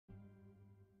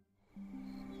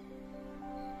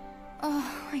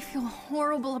Oh, I feel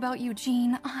horrible about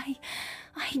Eugene. I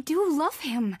do love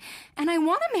him, and I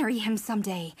want to marry him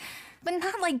someday, but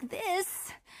not like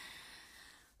this.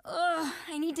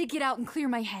 I need to get out and clear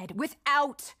my head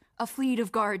without a fleet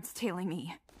of guards tailing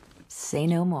me. Say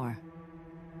no more.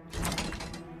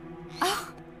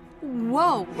 Oh,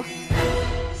 whoa.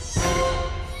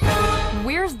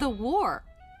 Where's the war?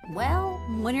 Well,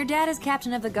 when your dad is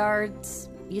captain of the guards,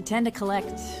 you tend to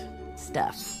collect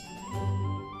stuff.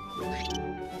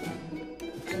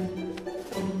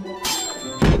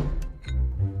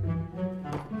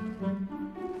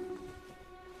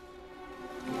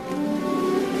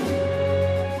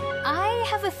 I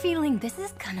have a feeling this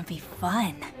is gonna be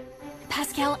fun.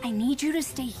 Pascal, I need you to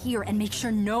stay here and make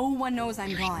sure no one knows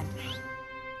I'm gone.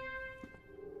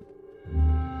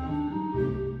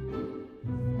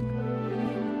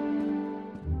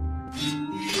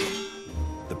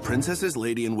 The princess's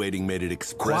lady-in-waiting made it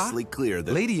expressly clear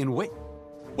that— Lady-in-wait?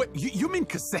 Wait, you mean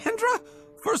Cassandra?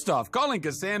 First off, calling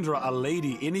Cassandra a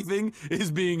lady anything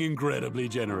is being incredibly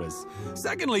generous.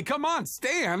 Secondly, come on,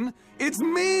 Stan! It's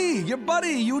me, your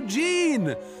buddy,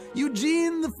 Eugene!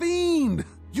 Eugene the Fiend!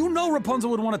 You know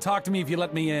Rapunzel would want to talk to me if you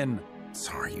let me in.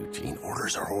 Sorry, Eugene.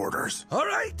 Orders are orders. All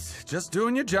right, just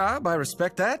doing your job. I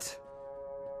respect that.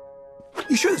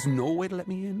 You sure there's no way to let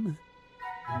me in?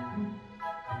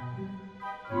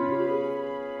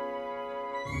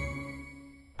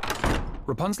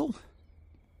 Rapunzel?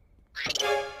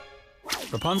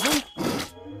 Rapunzel?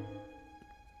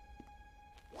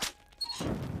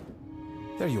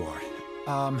 There you are.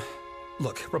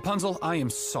 Look, Rapunzel, I am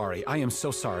sorry. I am so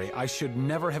sorry. I should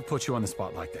never have put you on the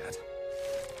spot like that.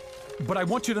 But I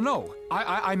want you to know,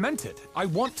 I meant it. I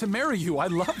want to marry you. I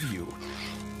love you.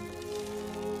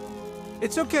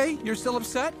 It's okay. You're still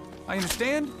upset. I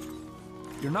understand.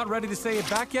 You're not ready to say it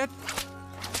back yet.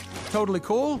 Totally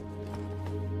cool.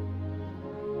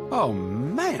 Oh,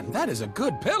 man, that is a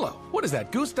good pillow. What is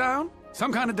that, goose down?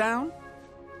 Some kind of down?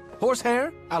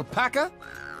 Horsehair? Alpaca?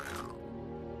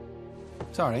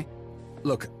 Sorry.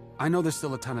 Look, I know there's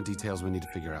still a ton of details we need to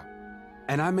figure out.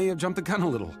 And I may have jumped the gun a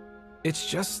little. It's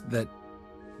just that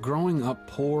growing up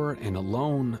poor and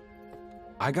alone,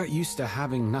 I got used to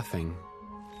having nothing.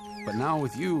 But now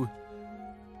with you,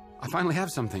 I finally have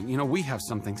something. You know, we have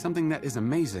something that is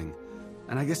amazing.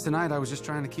 And I guess tonight I was just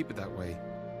trying to keep it that way.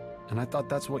 And I thought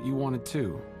that's what you wanted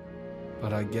too.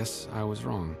 But I guess I was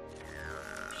wrong.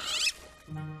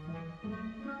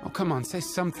 Oh, come on, say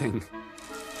something.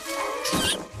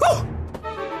 Oh!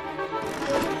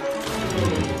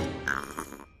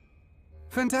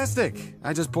 Fantastic.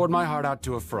 I just poured my heart out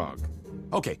to a frog.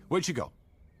 Okay, where'd she go?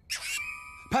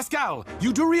 Pascal,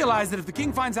 you do realize that if the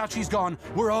king finds out she's gone,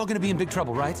 we're all gonna be in big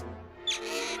trouble, right?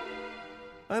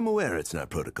 I'm aware it's not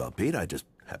protocol, Pete. I just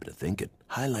happen to think it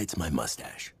highlights my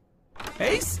mustache.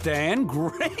 Hey, Stan,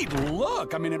 great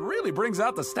look. I mean, it really brings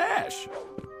out the stash.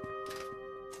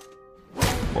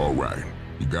 All right,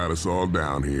 you got us all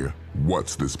down here.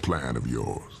 What's this plan of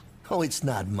yours? Oh, it's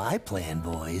not my plan,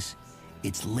 boys.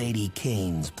 It's Lady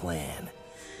Kane's plan.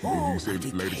 You say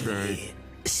Lady Kane?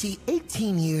 See,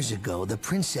 18 years ago, the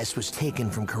princess was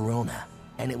taken from Corona.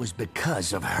 And it was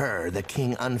because of her the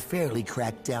king unfairly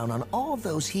cracked down on all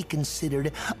those he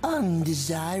considered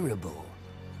undesirable.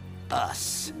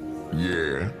 Us.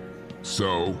 Yeah,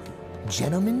 so?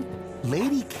 Gentlemen,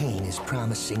 Lady Kane is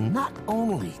promising not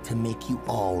only to make you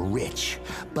all rich,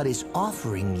 but is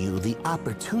offering you the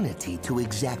opportunity to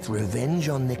exact revenge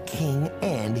on the king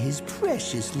and his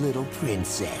precious little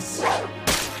princess.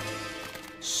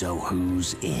 So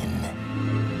who's in?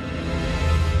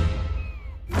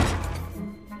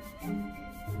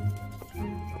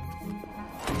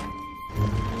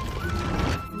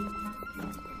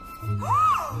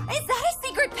 Is that a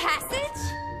secret passage?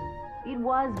 It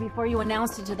was before you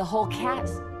announced it to the whole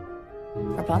cast.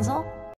 Rapunzel?